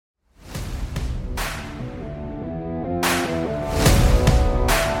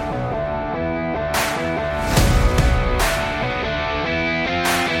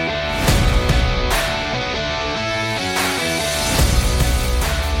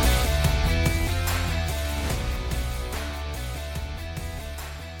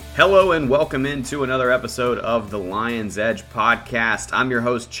Hello and welcome into another episode of the Lion's Edge podcast. I'm your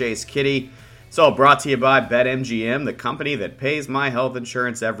host, Chase Kitty. It's all brought to you by BetMGM, the company that pays my health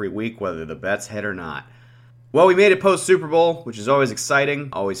insurance every week, whether the bets hit or not. Well, we made it post-Super Bowl, which is always exciting,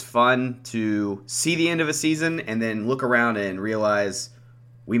 always fun to see the end of a season and then look around and realize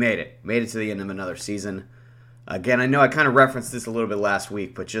we made it. Made it to the end of another season. Again, I know I kind of referenced this a little bit last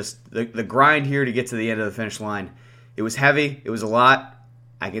week, but just the grind here to get to the end of the finish line. It was heavy. It was a lot.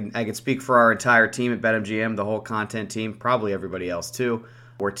 I can speak for our entire team at BetMGM, the whole content team, probably everybody else too.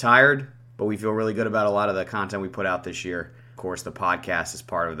 We're tired, but we feel really good about a lot of the content we put out this year. Of course, the podcast is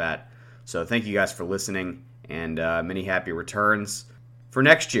part of that. So thank you guys for listening, and many happy returns for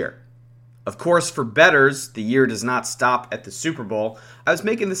next year. Of course, for bettors, the year does not stop at the Super Bowl. I was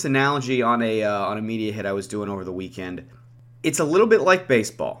making this analogy on a media hit I was doing over the weekend. It's a little bit like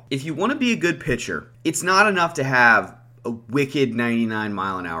baseball. If you want to be a good pitcher, it's not enough to have a wicked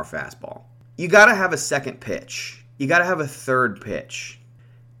 99-mile-an-hour fastball. You got to have a second pitch. You got to have a third pitch.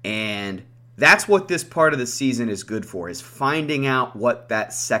 And that's what this part of the season is good for, is finding out what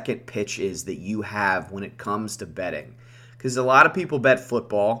that second pitch is that you have when it comes to betting. Because a lot of people bet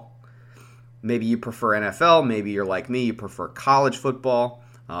football. Maybe you prefer NFL. Maybe you're like me, you prefer college football.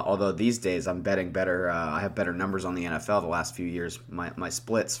 Although these days I'm betting better. I have better numbers on the NFL the last few years. My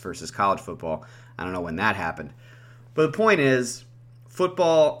splits versus college football. I don't know when that happened. But the point is,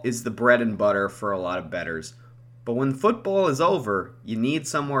 football is the bread and butter for a lot of bettors. But when football is over, you need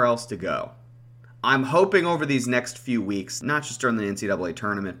somewhere else to go. I'm hoping over these next few weeks, not just during the NCAA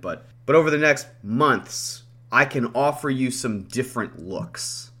tournament, but over the next months, I can offer you some different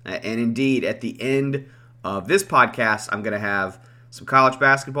looks. And indeed, at the end of this podcast, I'm going to have some college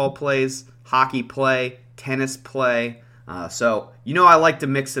basketball plays, hockey play, tennis play. So, I like to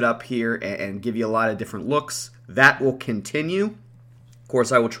mix it up here and give you a lot of different looks. That will continue. Of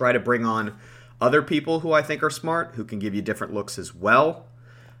course, I will try to bring on other people who I think are smart, who can give you different looks as well.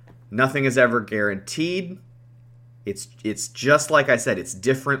 Nothing is ever guaranteed. It's just like I said, it's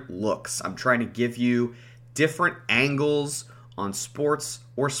different looks. I'm trying to give you different angles on sports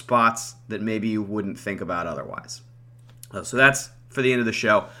or spots that maybe you wouldn't think about otherwise. So that's for the end of the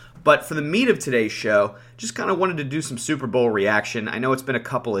show. But for the meat of today's show, just kind of wanted to do some Super Bowl reaction. I know it's been a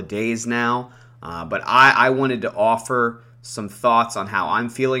couple of days now, but I wanted to offer some thoughts on how I'm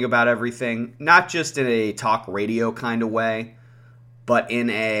feeling about everything, not just in a talk radio kind of way, but in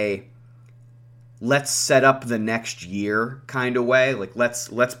a let's set up the next year kind of way. Like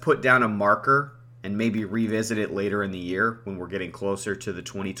let's put down a marker and maybe revisit it later in the year when we're getting closer to the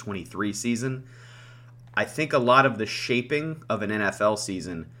 2023 season. I think a lot of the shaping of an NFL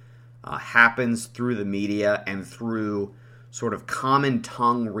season happens through the media and through sort of common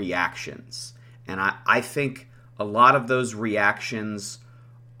tongue reactions. And I think a lot of those reactions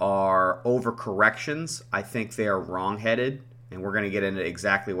are overcorrections. I think they are wrong-headed, and we're going to get into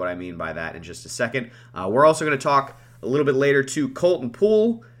exactly what I mean by that in just a second. We're also going to talk a little bit later to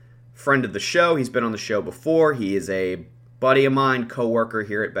Colton, friend of the show. He's been on the show before. He is a buddy of mine, co-worker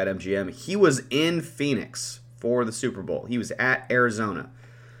here at BetMGM. He was in Phoenix for the Super Bowl. He was at Arizona.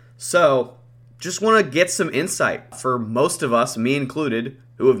 So, just want to get some insight for most of us, me included,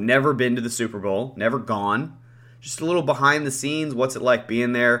 who have never been to the Super Bowl, never gone. Just a little behind the scenes. What's it like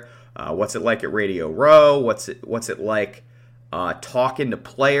being there? What's it like at Radio Row? What's it like talking to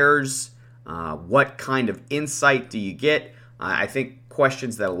players? What kind of insight do you get? I think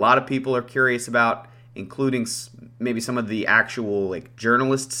questions that a lot of people are curious about, including maybe some of the actual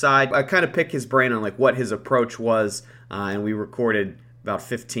journalist side. I kind of picked his brain on what his approach was, and we recorded about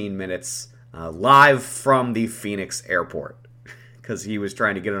 15 minutes live from the Phoenix airport because he was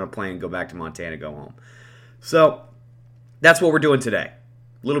trying to get on a plane, go back to Montana, go home. So that's what we're doing today.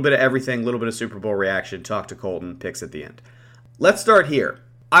 A little bit of everything, a little bit of Super Bowl reaction, talk to Colton, picks at the end. Let's start here.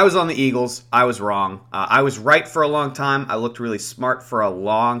 I was on the Eagles. I was wrong. I was right for a long time. I looked really smart for a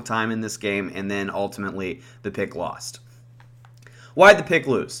long time in this game, and then ultimately the pick lost. Why'd the pick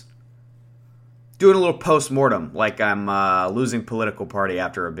lose? Doing a little post-mortem like I'm losing political party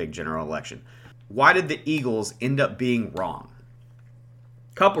after a big general election. Why did the Eagles end up being wrong?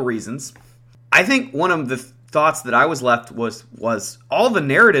 Couple reasons. I think one of the thoughts that I was left was all the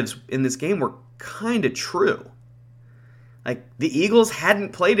narratives in this game were kind of true. The Eagles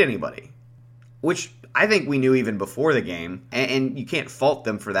hadn't played anybody, which I think we knew even before the game, and you can't fault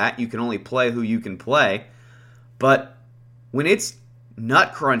them for that. You can only play who you can play. But when it's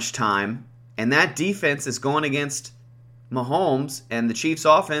nut crunch time, and that defense is going against Mahomes and the Chiefs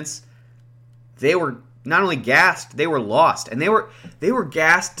offense, they were not only gassed, they were lost. And they were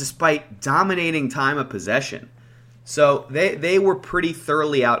gassed despite dominating time of possession. So they were pretty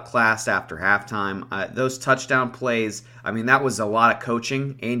thoroughly outclassed after halftime. Those touchdown plays, I mean, that was a lot of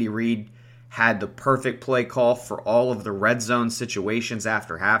coaching. Andy Reid had the perfect play call for all of the red zone situations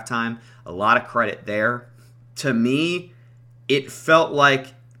after halftime. A lot of credit there. To me, it felt like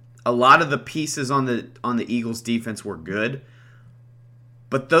a lot of the pieces on the Eagles defense were good,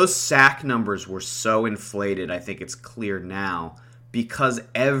 but those sack numbers were so inflated, I think it's clear now, because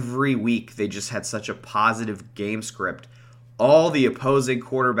every week they just had such a positive game script. All the opposing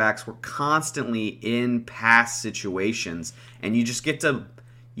quarterbacks were constantly in pass situations, and you just get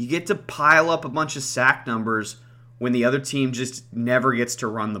to pile up a bunch of sack numbers when the other team just never gets to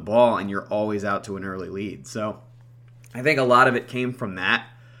run the ball and you're always out to an early lead. So I think a lot of it came from that.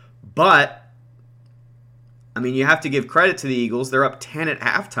 But, I mean, you have to give credit to the Eagles. They're up 10 at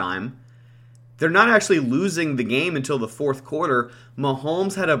halftime. They're not actually losing the game until the fourth quarter.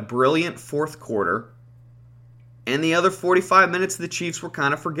 Mahomes had a brilliant fourth quarter, and the other 45 minutes of the Chiefs were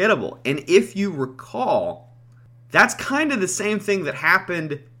kind of forgettable. And if you recall, that's kind of the same thing that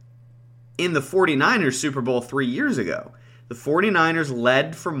happened in the 49ers Super Bowl 3 years ago. The 49ers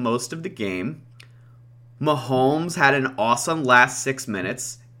led for most of the game. Mahomes had an awesome last 6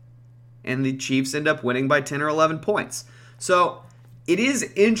 minutes, and the Chiefs end up winning by 10 or 11 points. So it is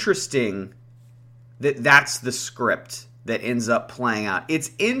interesting that that's the script that ends up playing out.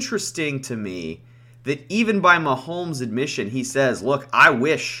 It's interesting to me that even by Mahomes' admission, he says, look, I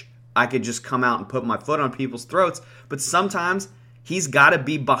wish I could just come out and put my foot on people's throats, but sometimes he's got to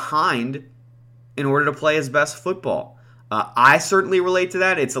be behind in order to play his best football. I certainly relate to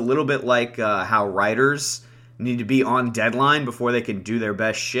that. It's a little bit like how writers need to be on deadline before they can do their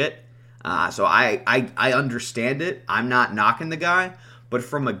best shit. So I understand it. I'm not knocking the guy. But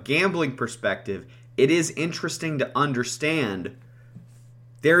from a gambling perspective, it is interesting to understand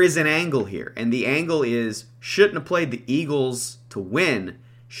there is an angle here. And the angle is, shouldn't have played the Eagles to win.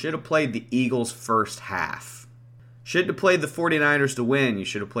 Should have played the Eagles first half. Shouldn't have played the 49ers to win. You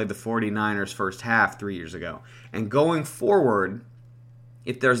should have played the 49ers first half 3 years ago. And going forward,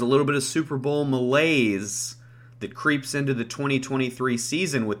 if there's a little bit of Super Bowl malaise that creeps into the 2023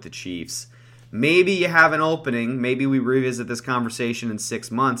 season with the Chiefs, maybe you have an opening. Maybe we revisit this conversation in 6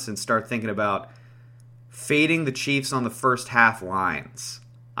 months and start thinking about fading the Chiefs on the first half lines.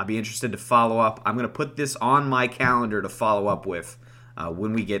 I'll be interested to follow up. I'm going to put this on my calendar to follow up with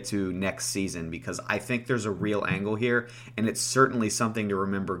when we get to next season, because I think there's a real angle here, and it's certainly something to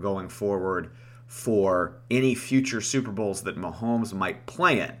remember going forward for any future Super Bowls that Mahomes might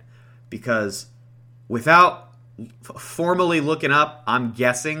play in. Because without formally looking up, I'm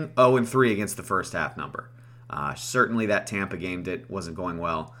guessing 0-3 against the first half number. Certainly that Tampa game wasn't going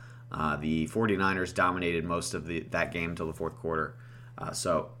well. The 49ers dominated most of that game until the fourth quarter.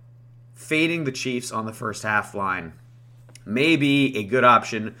 So fading the Chiefs on the first half line may be a good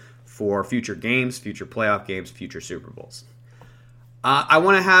option for future games, future playoff games, future Super Bowls. I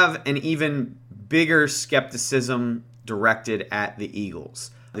want to have an even bigger skepticism directed at the Eagles.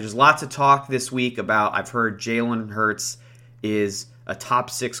 There's lots of talk this week about, I've heard Jalen Hurts is a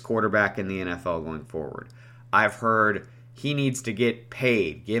top 6 quarterback in the NFL going forward. I've heard he needs to get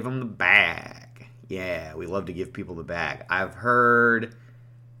paid. Give him the bag. Yeah, we love to give people the bag. I've heard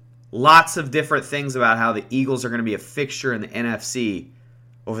lots of different things about how the Eagles are going to be a fixture in the NFC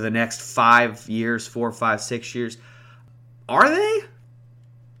over the next 5 years, 4, 5, 6 years. Are they?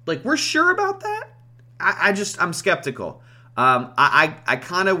 Like, we're sure about that? I'm skeptical. I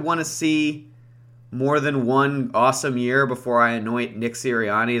kind of want to see more than one awesome year before I anoint Nick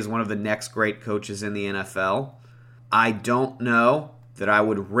Sirianni as one of the next great coaches in the NFL. I don't know that I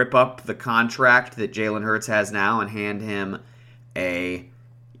would rip up the contract that Jalen Hurts has now and hand him a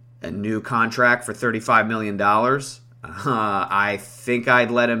new contract for $35 million. I think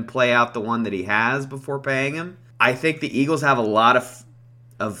I'd let him play out the one that he has before paying him. I think the Eagles have a lot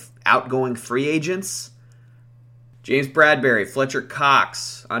of outgoing free agents. James Bradbury, Fletcher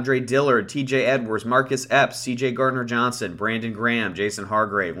Cox, Andre Dillard, TJ Edwards, Marcus Epps, CJ Gardner-Johnson, Brandon Graham, Jason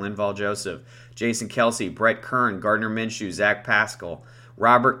Hargrave, Linval Joseph, Jason Kelsey, Brett Kern, Gardner Minshew, Zach Pascal,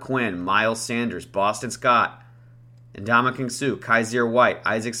 Robert Quinn, Miles Sanders, Boston Scott, Ndamukong Suh, Kaiser White,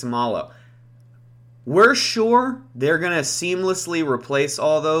 Isaac Samalo. We're sure they're going to seamlessly replace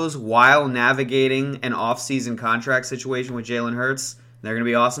all those while navigating an off-season contract situation with Jalen Hurts. They're going to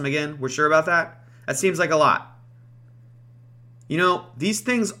be awesome again. We're sure about that? That seems like a lot. You know, these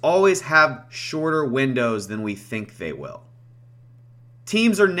things always have shorter windows than we think they will.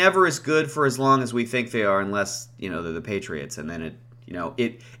 Teams are never as good for as long as we think they are, unless, they're the Patriots, and then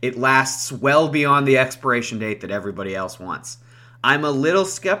it lasts well beyond the expiration date that everybody else wants. I'm a little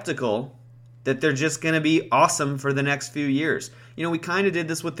skeptical that they're just going to be awesome for the next few years. You know, we kind of did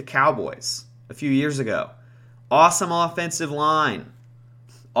this with the Cowboys a few years ago. Awesome offensive line.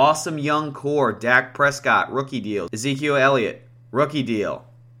 Awesome young core. Dak Prescott, rookie deal. Ezekiel Elliott, rookie deal.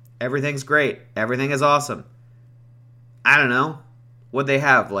 Everything's great. Everything is awesome. I don't know. What'd they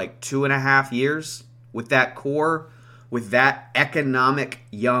have, like 2.5 years with that core? With that economic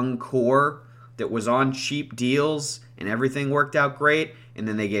young core that was on cheap deals and everything worked out great? And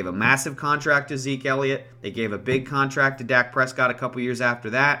then they gave a massive contract to Zeke Elliott. They gave a big contract to Dak Prescott a couple years after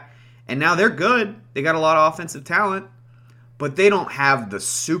that. And now they're good. They got a lot of offensive talent. But they don't have the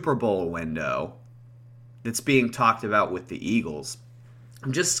Super Bowl window that's being talked about with the Eagles.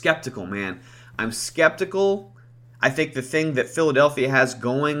 I'm just skeptical, man. I'm skeptical. I think the thing that Philadelphia has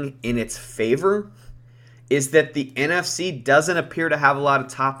going in its favor is that the NFC doesn't appear to have a lot of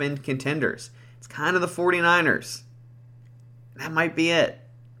top-end contenders. It's kind of the 49ers. That might be it.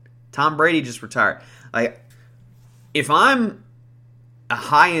 Tom Brady just retired. Like, if I'm a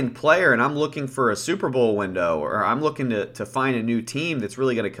high-end player and I'm looking for a Super Bowl window, or I'm looking to find a new team that's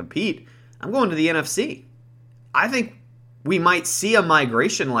really going to compete, I'm going to the NFC. I think we might see a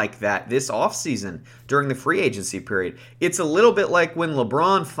migration like that this offseason during the free agency period. It's a little bit like when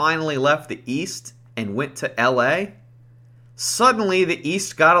LeBron finally left the East and went to LA. Suddenly the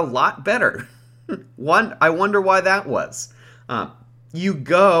East got a lot better. I wonder why that was. You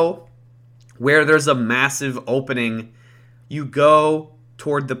go where there's a massive opening. You go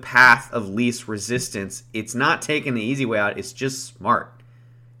toward the path of least resistance. It's not taking the easy way out. It's just smart.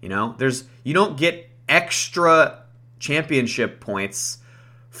 You know, you don't get extra championship points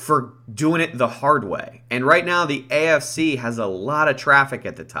for doing it the hard way. And right now the AFC has a lot of traffic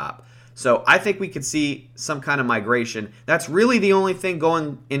at the top. So I think we could see some kind of migration. That's really the only thing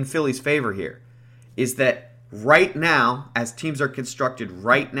going in Philly's favor here, is that right now, as teams are constructed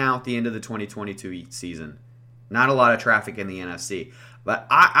right now at the end of the 2022 season, not a lot of traffic in the NFC. But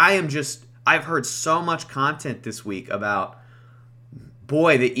I've heard so much content this week about,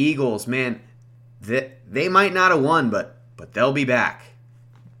 boy, the Eagles, man, they might not have won, but they'll be back.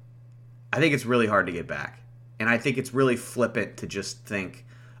 I think it's really hard to get back. And I think it's really flippant to just think,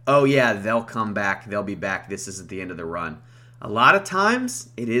 oh yeah, they'll come back, they'll be back, this isn't the end of the run. A lot of times,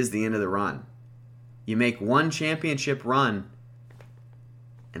 it is the end of the run. You make one championship run,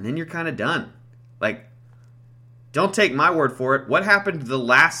 and then you're kind of done. Like, don't take my word for it. What happened the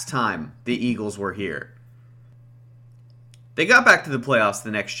last time the Eagles were here? They got back to the playoffs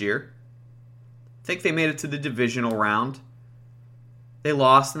the next year. I think they made it to the divisional round. They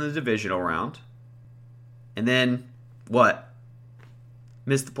lost in the divisional round. And then, what?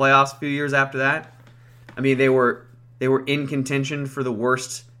 Missed the playoffs a few years after that? I mean, they were in contention for the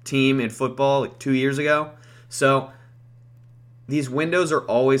worst team in football like 2 years ago. So, these windows are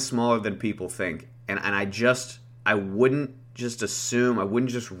always smaller than people think. And I wouldn't just assume, I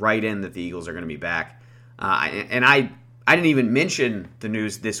wouldn't just write in that the Eagles are going to be back. And I didn't even mention the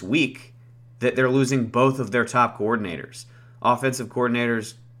news this week that they're losing both of their top coordinators. Offensive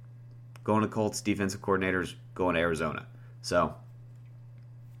coordinators going to Colts, defensive coordinators going to Arizona. So,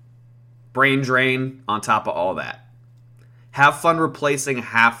 brain drain on top of all that. Have fun replacing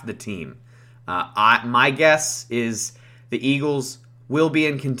half the team. My guess is the Eagles will be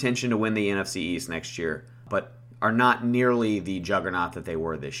in contention to win the NFC East next year, but are not nearly the juggernaut that they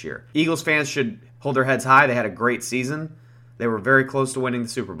were this year. Eagles fans should hold their heads high. They had a great season. They were very close to winning the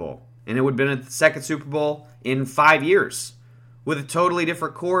Super Bowl. And it would have been a second Super Bowl in 5 years with a totally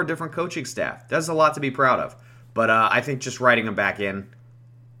different core, different coaching staff. That's a lot to be proud of. But I think just writing them back in,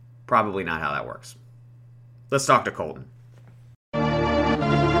 probably not how that works. Let's talk to Colton.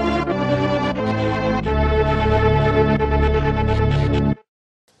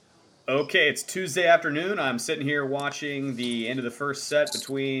 Okay, it's Tuesday afternoon. I'm sitting here watching the end of the first set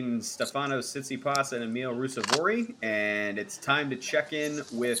between Stefanos Tsitsipas and Emil Ruusuvuori, and it's time to check in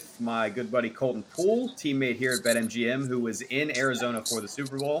with my good buddy Colton Poole, teammate here at BetMGM, who was in Arizona for the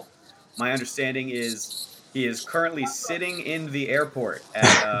Super Bowl. My understanding is he is currently sitting in the airport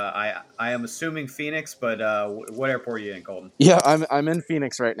at, I am assuming Phoenix, but what airport are you in, Colton? Yeah, I'm in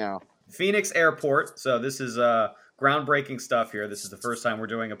Phoenix right now. Phoenix Airport, so this is groundbreaking stuff here. This is the first time we're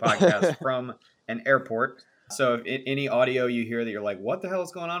doing a podcast from an airport. So if any audio you hear that you're like, what the hell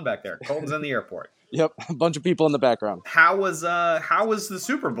is going on back there? Colton's in the airport. Yep, a bunch of people in the background. How was the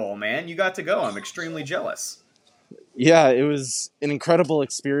Super Bowl, man? You got to go. I'm extremely jealous. Yeah, it was an incredible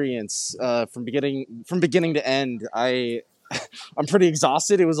experience from beginning to end. I'm pretty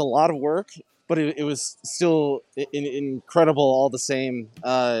exhausted. It was a lot of work, but it was still incredible all the same.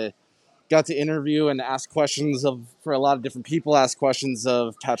 got to interview and ask questions for a lot of different people. Ask questions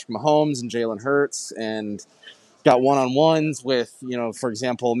of Patrick Mahomes and Jalen Hurts, and got one-on-ones with, for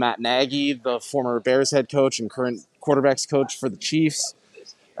example, Matt Nagy, the former Bears head coach and current quarterbacks coach for the Chiefs.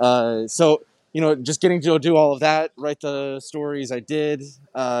 So, just getting to do all of that, write the stories I did,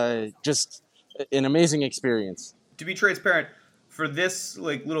 just an amazing experience. To be transparent, for this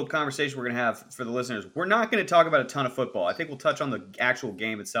little conversation we're going to have for the listeners, we're not going to talk about a ton of football. I think we'll touch on the actual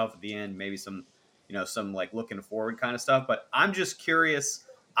game itself at the end, maybe some looking forward kind of stuff. But I'm just curious.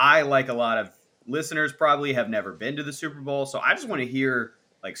 I, like a lot of listeners, probably have never been to the Super Bowl, so I just want to hear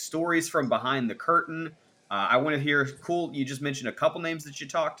stories from behind the curtain. I want to hear you just mentioned a couple names that you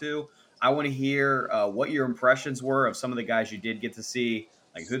talked to. I want to hear what your impressions were of some of the guys you did get to see.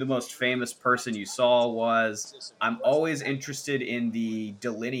 Who the most famous person you saw was. I'm always interested in the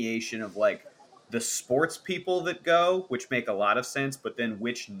delineation of the sports people that go, which make a lot of sense, but then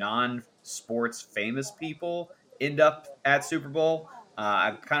which non-sports famous people end up at Super Bowl.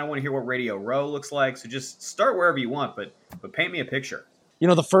 I kind of want to hear what Radio Row looks like. So just start wherever you want, but paint me a picture.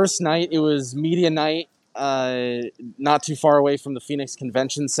 The first night, it was media night, not too far away from the Phoenix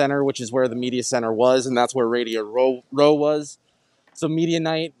Convention Center, which is where the media center was, and that's where Radio Row was. So media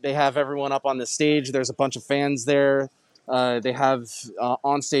night, they have everyone up on the stage. There's a bunch of fans there. They have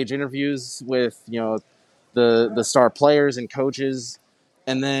on-stage interviews with, the star players and coaches.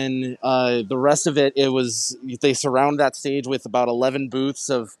 And then the rest of it, they surround that stage with about 11 booths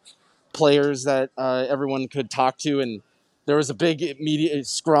of players that everyone could talk to. And there was a big media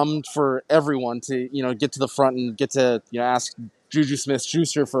scrum for everyone to, get to the front and get to, ask Juju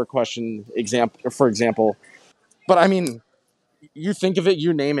Smith-Schuster for a question, for example. But I mean, you think of it,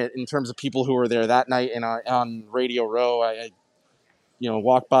 you name it, in terms of people who were there that night. And on Radio Row, I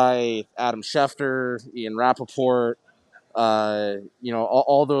walked by Adam Schefter, Ian Rappaport,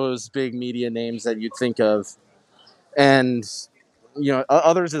 all those big media names that you'd think of. And,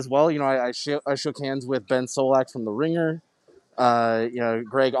 others as well. I shook hands with Ben Solak from The Ringer.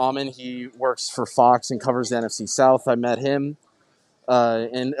 Greg Auman, he works for Fox and covers the NFC South. I met him.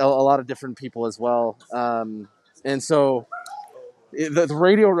 And a lot of different people as well. And so the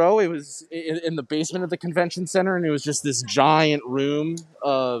Radio Row, it was in the basement of the convention center, and it was just this giant room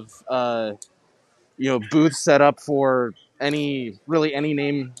of booths set up for any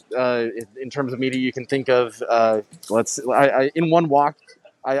name in terms of media you can think of. In one walk,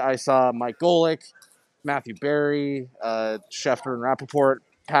 I saw Mike Golick, Matthew Berry, Schefter and Rappaport,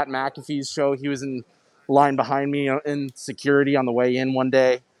 Pat McAfee's show. He was in line behind me in security on the way in one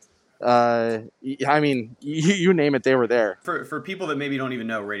day. I mean, you name it, they were there. For people that maybe don't even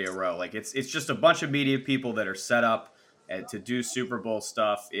know Radio Row, it's just a bunch of media people that are set up to do Super Bowl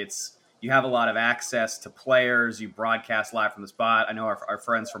stuff. You have a lot of access to players. You broadcast live from the spot. I know our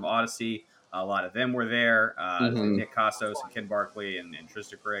friends from Odyssey, a lot of them were there. Nick Costos and Ken Barkley and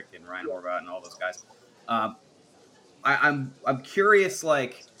Trista Crick and Ryan Horvath and all those guys. I'm curious,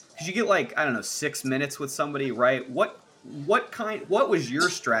 because you get 6 minutes with somebody, right? What was your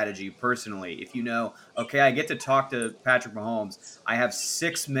strategy personally? If okay, I get to talk to Patrick Mahomes, I have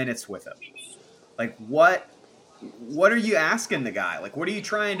 6 minutes with him. What are you asking the guy? What are you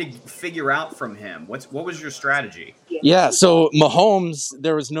trying to figure out from him? What was your strategy? Yeah, so Mahomes,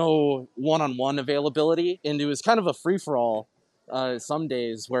 there was no one-on-one availability, and it was kind of a free-for-all some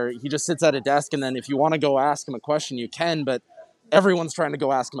days where he just sits at a desk, and then if you want to go ask him a question, you can, but everyone's trying to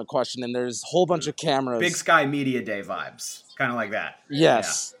go ask him a question, and there's a whole bunch of cameras. Big Sky Media Day vibes, kind of like that.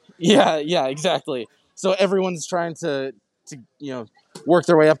 Yes. Yeah, exactly. So everyone's trying to work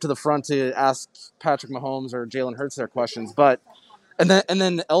their way up to the front to ask Patrick Mahomes or Jalen Hurts their questions. But and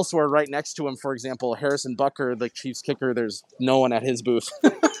then elsewhere, right next to him, for example, Harrison Butker, the Chiefs kicker, there's no one at his booth.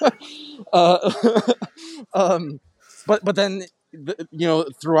 But then,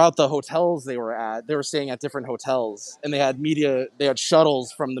 throughout the hotels they were staying at different hotels, and they had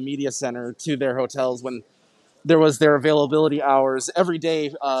shuttles from the media center to their hotels when there was their availability hours every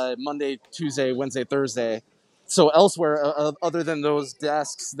day, Monday, Tuesday, Wednesday, Thursday. So elsewhere, other than those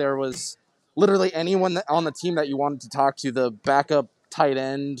desks, there was literally anyone on the team that you wanted to talk to, the backup tight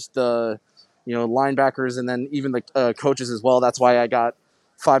end, the linebackers, and then even the coaches as well. That's why I got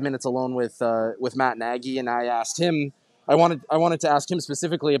 5 minutes alone with Matt Nagy, and I asked him. I wanted to ask him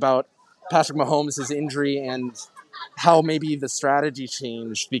specifically about Patrick Mahomes' injury and how maybe the strategy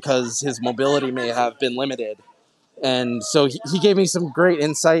changed because his mobility may have been limited. And so he gave me some great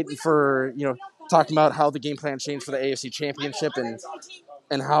insight for, talking about how the game plan changed for the AFC Championship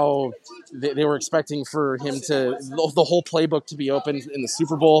and how they were expecting for him the whole playbook to be open in the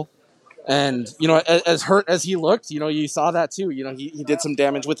Super Bowl. And, as hurt as he looked, you saw that too. He did some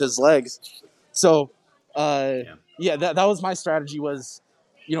damage with his legs. So, Yeah. yeah, that was my strategy was,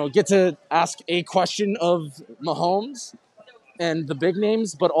 get to ask a question of Mahomes and the big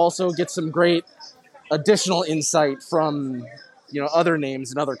names, but also get some great additional insight from, other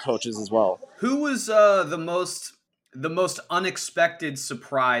names and other coaches as well. Who was the most unexpected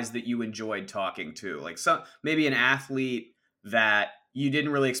surprise that you enjoyed talking to? Like maybe an athlete that you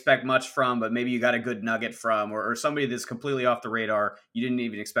didn't really expect much from, but maybe you got a good nugget from, or somebody that's completely off the radar you didn't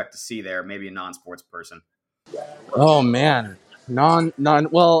even expect to see there. Maybe a non-sports person. Oh man, non.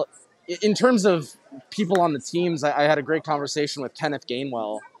 Well, in terms of people on the teams, I had a great conversation with Kenneth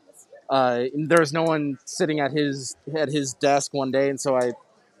Gainwell. There was no one sitting at his desk one day, and so I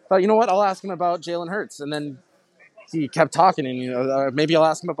thought, I'll ask him about Jalen Hurts, and then he kept talking, and maybe I'll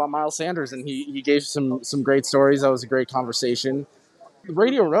ask him about Miles Sanders, and he gave some great stories. That was a great conversation.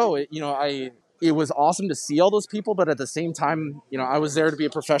 Radio Row, it was awesome to see all those people, but at the same time, I was there to be a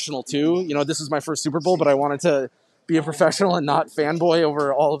professional too. This was my first Super Bowl, but I wanted to be a professional and not fanboy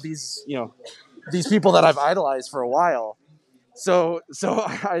over all of these, these people that I've idolized for a while. So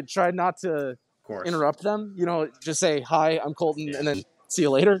I tried not to interrupt them. Just say hi, I'm Colton, and then see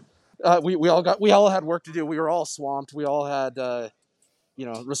you later. We all had work to do. We were all swamped. We all had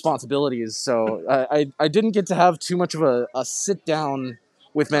responsibilities. So I didn't get to have too much of a sit down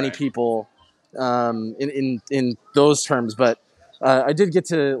with many people in those terms, but I did get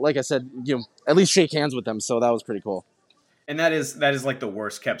to, like I said, at least shake hands with them. So that was pretty cool. And that is like the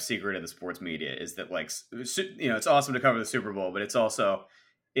worst kept secret in the sports media is that, like, it's awesome to cover the Super Bowl, but it's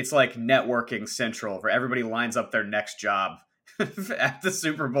like networking central for everybody lines up their next job at the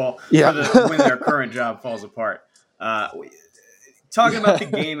Super Bowl when their current job falls apart. Talking about the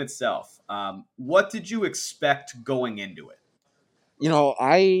game itself, what did you expect going into it?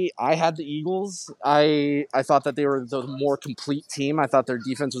 I had the Eagles. I thought that they were the more complete team. I thought their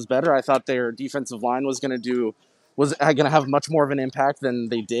defense was better. I thought their defensive line was going to have much more of an impact than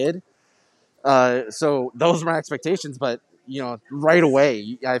they did. So those were my expectations. But right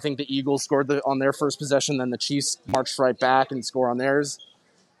away, I think the Eagles scored on their first possession. Then the Chiefs marched right back and scored on theirs.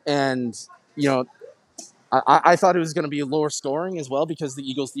 And I thought it was going to be lower scoring as well because the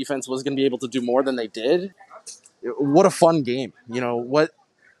Eagles defense was going to be able to do more than they did. What a fun game. What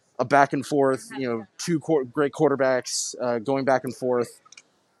a back and forth, two great quarterbacks going back and forth.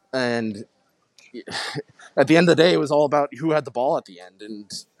 And at the end of the day, it was all about who had the ball at the end.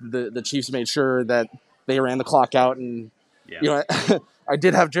 And the Chiefs made sure that they ran the clock out. And, I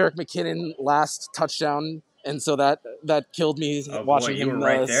did have Jerick McKinnon last touchdown. And so that killed me watching him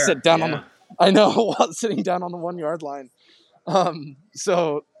sit down sitting down on the 1 yard line.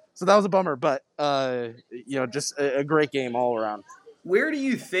 So that was a bummer, but just a great game all around. Where do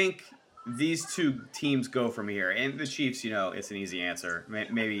you think these two teams go from here? And the Chiefs, it's an easy answer.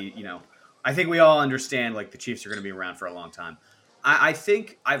 Maybe, I think we all understand, like, the Chiefs are going to be around for a long time. I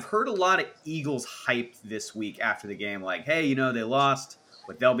think I've heard a lot of Eagles hype this week after the game, like, hey, they lost,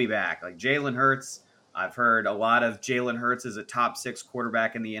 but they'll be back. Like Jalen Hurts, I've heard a lot of Jalen Hurts as a top 6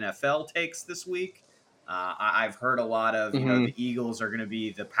 quarterback in the NFL takes this week. I've heard a lot of, the Eagles are going to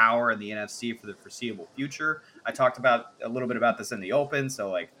be the power in the NFC for the foreseeable future. I talked about a little bit about this in the open, so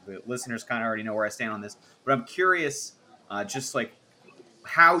like the listeners kind of already know where I stand on this. But I'm curious, just like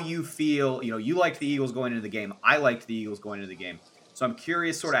how you feel. You liked the Eagles going into the game. I liked the Eagles going into the game. So I'm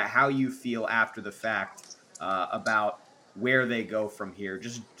curious sort of how you feel after the fact about where they go from here,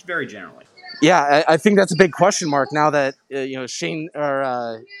 just very generally. Yeah, I think that's a big question mark now that Steichen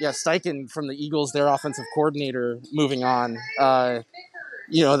from the Eagles, their offensive coordinator, moving on.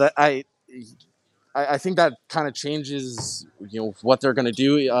 That I think that kind of changes what they're going to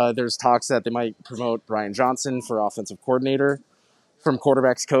do. There's talks that they might promote Brian Johnson for offensive coordinator from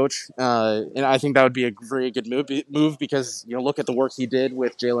quarterback's coach, and I think that would be a very good move because look at the work he did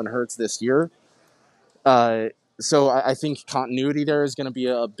with Jalen Hurts this year. So I think continuity there is going to be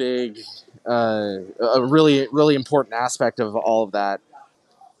a big, a really, really important aspect of all of that.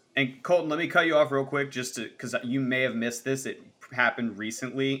 And Colton, let me cut you off real quick just because you may have missed this. It happened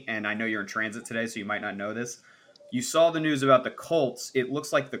recently, and I know you're in transit today, so you might not know this. You saw the news about the Colts. It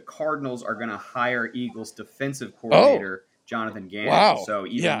looks like the Cardinals are going to hire Eagles defensive coordinator Jonathan Gannon. Wow. So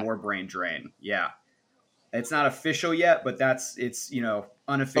even more brain drain. Yeah. It's not official yet, but it's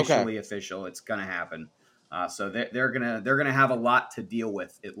unofficially official. It's going to happen. So they're gonna have a lot to deal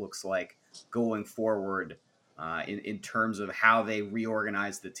with. It looks like going forward in terms of how they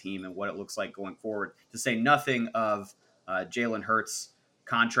reorganize the team and what it looks like going forward. To say nothing of Jalen Hurts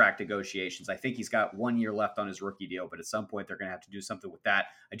contract negotiations. I think he's got 1 year left on his rookie deal, but at some point they're going to have to do something with that.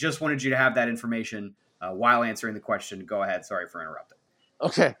 I just wanted you to have that information while answering the question. Go ahead. Sorry for interrupting.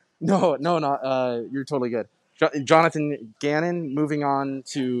 Okay. No, you're totally good. Jonathan Gannon moving on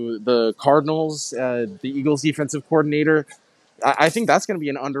to the Cardinals, the Eagles defensive coordinator. I think that's going to be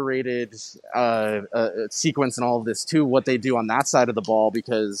an underrated sequence in all of this too. What they do on that side of the ball,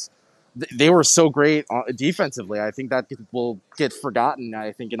 because they were so great defensively. I think that will get forgotten.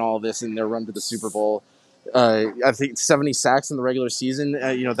 I think in all of this in their run to the Super Bowl. I think 70 sacks in the regular season.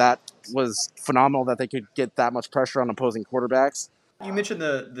 That was phenomenal that they could get that much pressure on opposing quarterbacks. You mentioned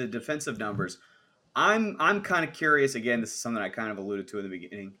the defensive numbers. I'm kind of curious. Again, this is something I kind of alluded to in the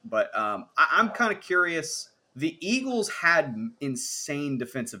beginning, but I'm kind of curious. The Eagles had insane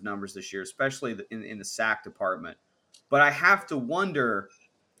defensive numbers this year, especially in the sack department. But I have to wonder,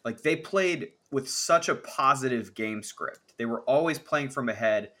 like, they played with such a positive game script. They were always playing from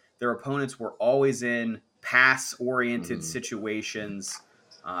ahead. Their opponents were always in pass-oriented situations.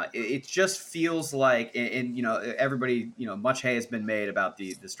 It just feels like, and everybody, much hay has been made about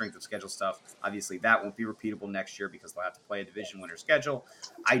the strength of schedule stuff. Obviously, that won't be repeatable next year because they'll have to play a division winner schedule.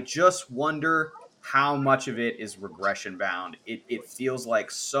 I just wonder how much of it is regression bound. It feels like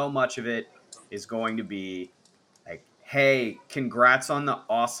so much of it is going to be like, hey, congrats on the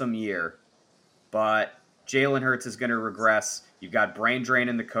awesome year, but Jalen Hurts is going to regress. You've got brain drain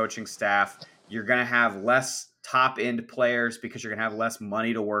in the coaching staff. You're going to have less top-end players because you're going to have less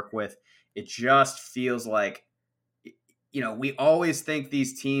money to work with. It just feels like, we always think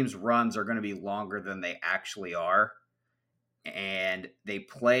these teams' runs are going to be longer than they actually are. And they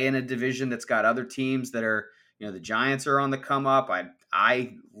play in a division that's got other teams that are, the Giants are on the come up.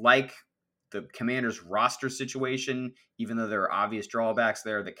 I like the Commanders' roster situation, even though there are obvious drawbacks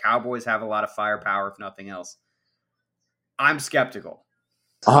there. The Cowboys have a lot of firepower, if nothing else. I'm skeptical.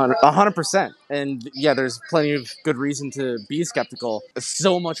 100%. And yeah, there's plenty of good reason to be skeptical.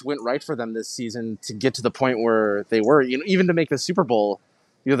 So much went right for them this season to get to the point where they were, even to make the Super Bowl.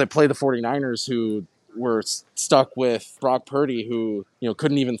 They play the 49ers, who were stuck with Brock Purdy, who,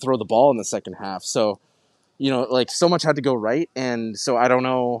 couldn't even throw the ball in the second half. So, so much had to go right. And so I don't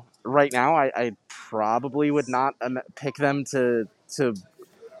know. Right now, I probably would not pick them to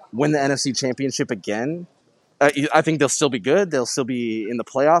win the NFC Championship again. I think they'll still be good. They'll still be in the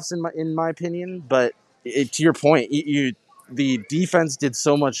playoffs, in my opinion. But to your point, the defense did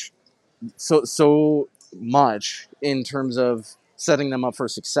so much in terms of setting them up for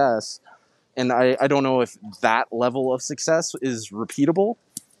success. And I don't know if that level of success is repeatable.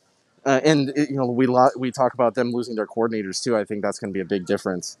 We talk about them losing their coordinators too. I think that's going to be a big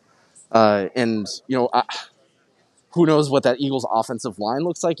difference. Who knows what that Eagles offensive line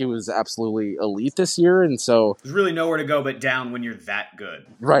looks like? It was absolutely elite this year, and so there's really nowhere to go but down when you're that good.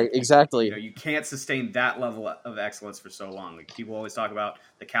 Right, exactly. You can't sustain that level of excellence for so long. Like, people always talk about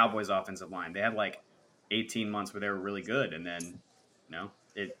the Cowboys' offensive line. They had like 18 months where they were really good, and then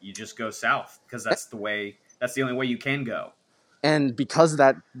you just go south because that's the only way you can go. And because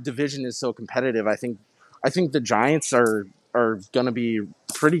that division is so competitive, I think the Giants are going to be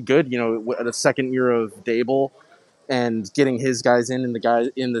pretty good. The second year of Dable and getting his guys in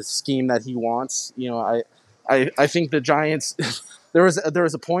the scheme that he wants. I think the Giants. there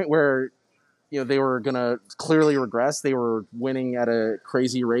was a point where they were going to clearly regress. They were winning at a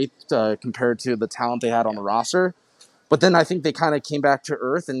crazy rate compared to the talent they had on the roster. But then I think they kind of came back to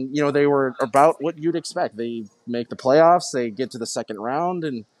earth, and they were about what you'd expect. They make the playoffs, they get to the second round,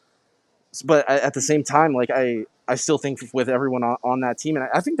 but at the same time, like I still think with everyone on that team, and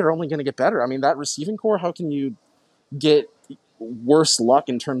I think they're only going to get better. I mean, that receiving core, how can you get worse luck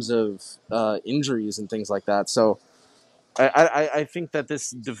in terms of injuries and things like that? So I think that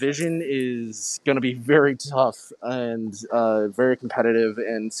this division is going to be very tough and very competitive,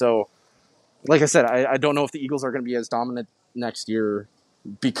 and so. Like I said, I don't know if the Eagles are going to be as dominant next year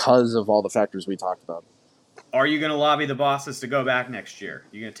because of all the factors we talked about. Are you going to lobby the bosses to go back next year?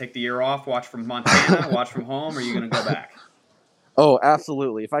 You going to take the year off, watch from Montana, watch from home, or are you going to go back? Oh,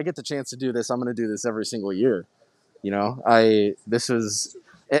 absolutely. If I get the chance to do this, I'm going to do this every single year. I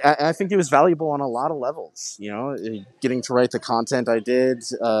think it was valuable on a lot of levels, getting to write the content I did,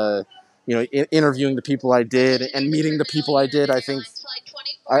 interviewing the people I did and meeting the people I did. I think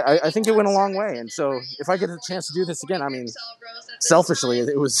it went a long way. And so if I get a chance to do this again, I mean, selfishly,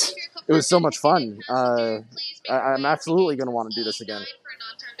 it was so much fun. I'm absolutely going to want to do this again.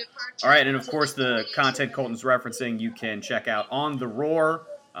 All right. And of course, the content Colton's referencing, you can check out on The Roar,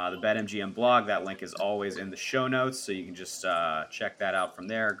 the BetMGM blog. That link is always in the show notes. So you can just check that out from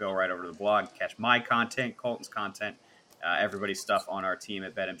there. Go right over to the blog, catch my content, Colton's content, everybody's stuff on our team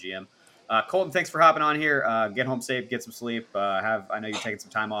at BetMGM. Colton, thanks for hopping on here. Get home safe, get some sleep. I know you're taking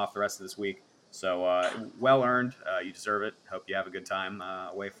some time off the rest of this week, so well earned. You deserve it. Hope you have a good time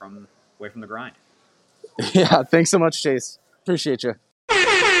away from the grind. Yeah, thanks so much, Chase. Appreciate you.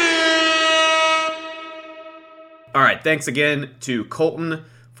 All right, thanks again to Colton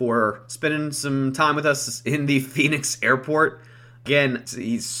for spending some time with us in the Phoenix airport. Again,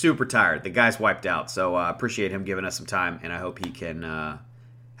 he's super tired. The guy's wiped out, so I appreciate him giving us some time, and I hope he can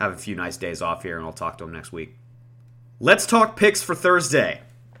have a few nice days off here, and I'll talk to him next week. Let's talk picks for Thursday.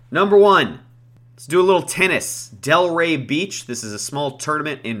 Number 1, let's do a little tennis. Delray Beach. This is a small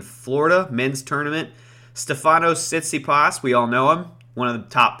tournament in Florida, men's tournament. Stefanos Tsitsipas, we all know him. One of the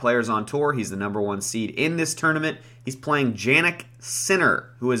top players on tour. He's the number 1 seed in this tournament. He's playing Jannik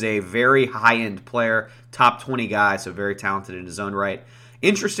Sinner, who is a very high-end player, top 20 guy, so very talented in his own right.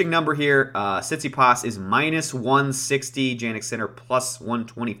 Interesting number here. Tsitsipas is minus 160, Jannik Sinner plus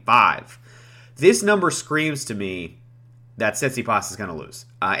 125. This number screams to me that Tsitsipas is going to lose.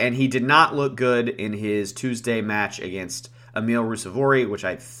 And he did not look good in his Tuesday match against Emil Ruusuvuori, which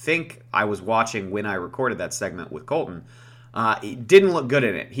I think I was watching when I recorded that segment with Colton. He didn't look good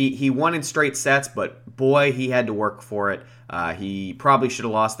in it. He won in straight sets, but boy, he had to work for it. He probably should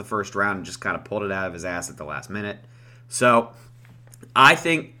have lost the first round and just kind of pulled it out of his ass at the last minute. So I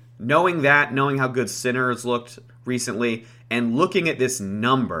think knowing how good Sinner has looked recently, and looking at this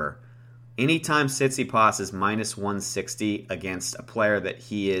number, anytime Tsitsipas is minus 160 against a player that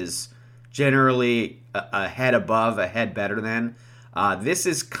he is generally a head above, a head better than, this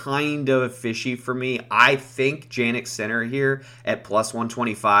is kind of fishy for me. I think Jannik Sinner here at plus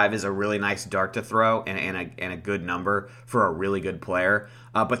 125 is a really nice dart to throw and a good number for a really good player.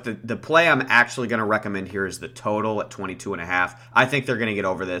 But the play I'm actually going to recommend here is the total at 22.5. I think they're going to get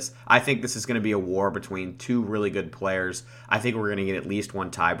over this. I think this is going to be a war between two really good players. I think we're going to get at least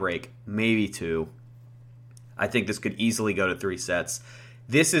one tiebreak, maybe two. I think this could easily go to 3 sets.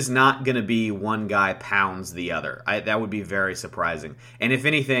 This is not going to be one guy pounds the other. That would be very surprising. And if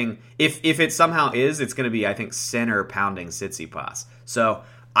anything, if it somehow is, it's going to be, I think, Sinner pounding Tsitsipas. So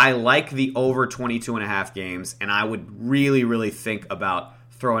I like the over 22.5 games, and I would really, really think about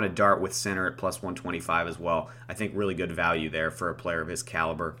throwing a dart with Sinner at plus 125 as well. I think really good value there for a player of his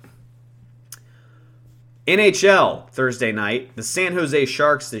caliber. NHL Thursday night. The San Jose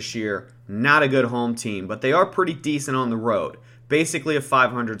Sharks this year, not a good home team, but they are pretty decent on the road. Basically a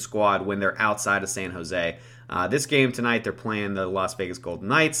 500 squad when they're outside of San Jose. This game tonight, they're playing the Las Vegas Golden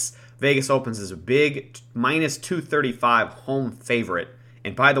Knights. Vegas opens as a big minus 235 home favorite.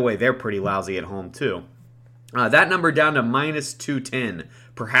 And by the way, they're pretty lousy at home too. That number down to minus 210,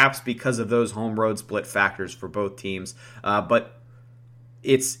 perhaps because of those home road split factors for both teams. But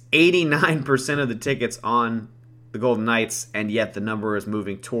it's 89% of the tickets on the Golden Knights, and yet the number is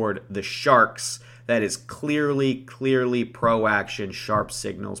moving toward the Sharks. That is clearly pro-action, sharp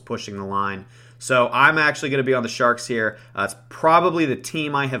signals, pushing the line. So I'm actually going to be on the Sharks here. It's probably the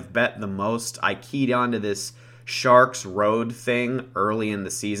team I have bet the most. I keyed onto this Sharks road thing early in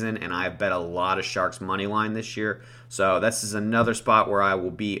the season, and I've bet a lot of Sharks money line this year. So this is another spot where I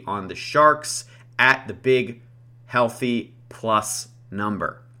will be on the Sharks at the big, healthy plus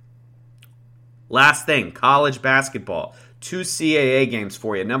number. Last thing, college basketball. 2 CAA games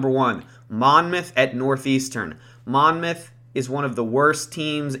for you. Number 1, Monmouth at Northeastern. Monmouth is one of the worst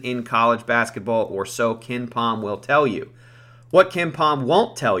teams in college basketball, or so KenPom will tell you. What KenPom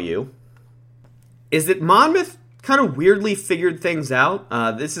won't tell you is that Monmouth kind of weirdly figured things out.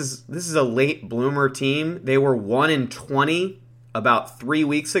 This is a late bloomer team. They were 1-20 about 3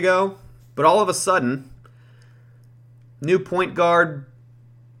 weeks ago, but all of a sudden, new point guard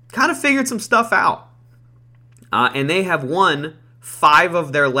kind of figured some stuff out. And they have won 5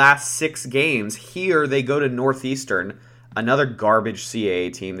 of their last 6 games. Here they go to Northeastern, another garbage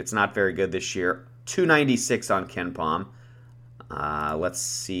CAA team that's not very good this year. 296 on KenPom. Let's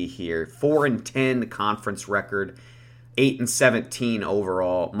see here. 4-10 conference record. 8-17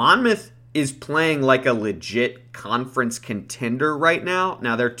 overall. Monmouth is playing like a legit conference contender right now.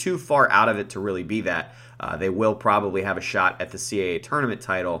 Now, they're too far out of it to really be that. They will probably have a shot at the CAA tournament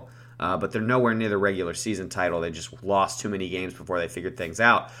title, but they're nowhere near the regular season title. They just lost too many games before they figured things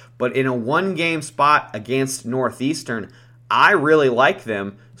out. But in a one-game spot against Northeastern, I really like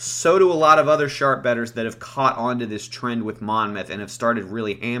them. So do a lot of other sharp bettors that have caught onto this trend with Monmouth and have started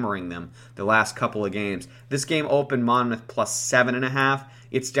really hammering them the last couple of games. This game opened Monmouth plus 7.5.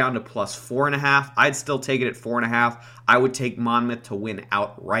 It's down to plus 4.5. I'd still take it at 4.5. I would take Monmouth to win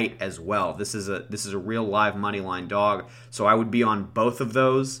outright as well. This is a real live money line dog, so I would be on both of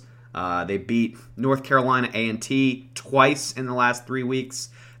those. They beat North Carolina A&T twice in the last 3 weeks.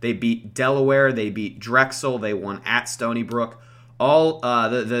 They beat Delaware. They beat Drexel. They won at Stony Brook. All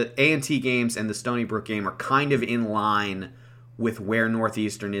the A&T games and the Stony Brook game are kind of in line with where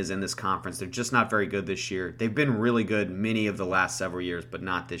Northeastern is in this conference. They're just not very good this year. They've been really good many of the last several years, but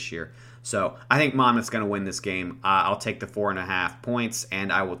not this year. So I think Monmouth's going to win this game. I'll take the 4.5 points,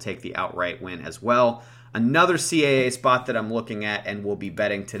 and I will take the outright win as well. Another CAA spot that I'm looking at and will be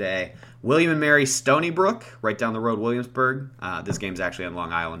betting today, William & Mary Stony Brook, right down the road, Williamsburg. This game's actually on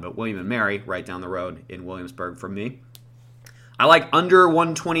Long Island, but William & Mary, right down the road in Williamsburg from me. I like under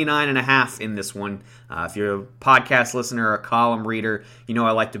 129.5 in this one. If you're a podcast listener or a column reader, you know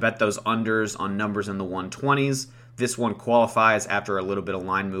I like to bet those unders on numbers in the 120s. This one qualifies after a little bit of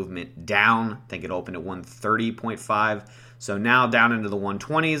line movement down. I think it opened at 130.5. So now down into the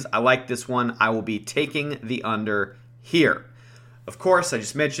 120s. I like this one. I will be taking the under here. Of course, I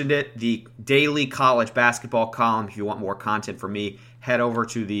just mentioned it, the daily college basketball column. If you want more content from me, head over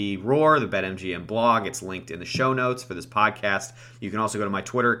to the Roar, the BetMGM blog. It's linked in the show notes for this podcast. You can also go to my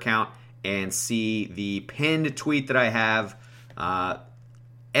Twitter account and see the pinned tweet that I have.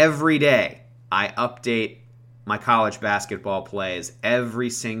 Every day, I update my college basketball plays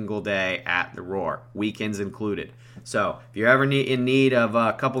every single day at the Roar, weekends included. So if you're ever in need of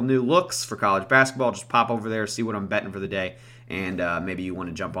a couple new looks for college basketball, just pop over there, see what I'm betting for the day, and maybe you want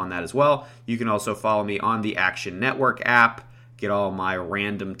to jump on that as well. You can also follow me on the Action Network app, get all my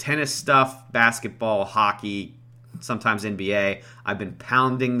random tennis stuff, basketball, hockey, sometimes NBA. I've been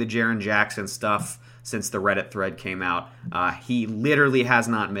pounding the Jaren Jackson stuff since the Reddit thread came out. He literally has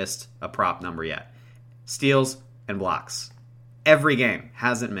not missed a prop number yet. Steals and blocks. Every game,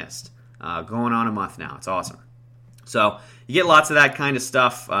 hasn't missed. Going on a month now. It's awesome. So you get lots of that kind of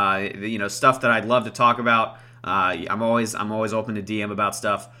stuff, stuff that I'd love to talk about. I'm always open to DM about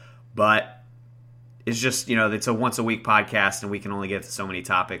stuff, but it's just, it's a once a week podcast and we can only get to so many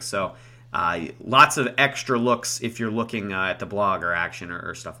topics. So lots of extra looks if you're looking at the blog or Action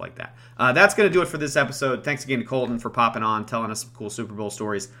or stuff like that. That's going to do it for this episode. Thanks again to Colton for popping on, telling us some cool Super Bowl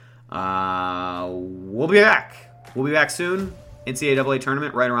stories. We'll be back. We'll be back soon. NCAA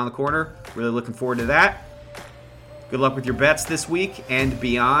tournament right around the corner. Really looking forward to that. Good luck with your bets this week and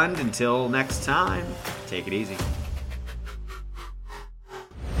beyond. Until next time, take it easy.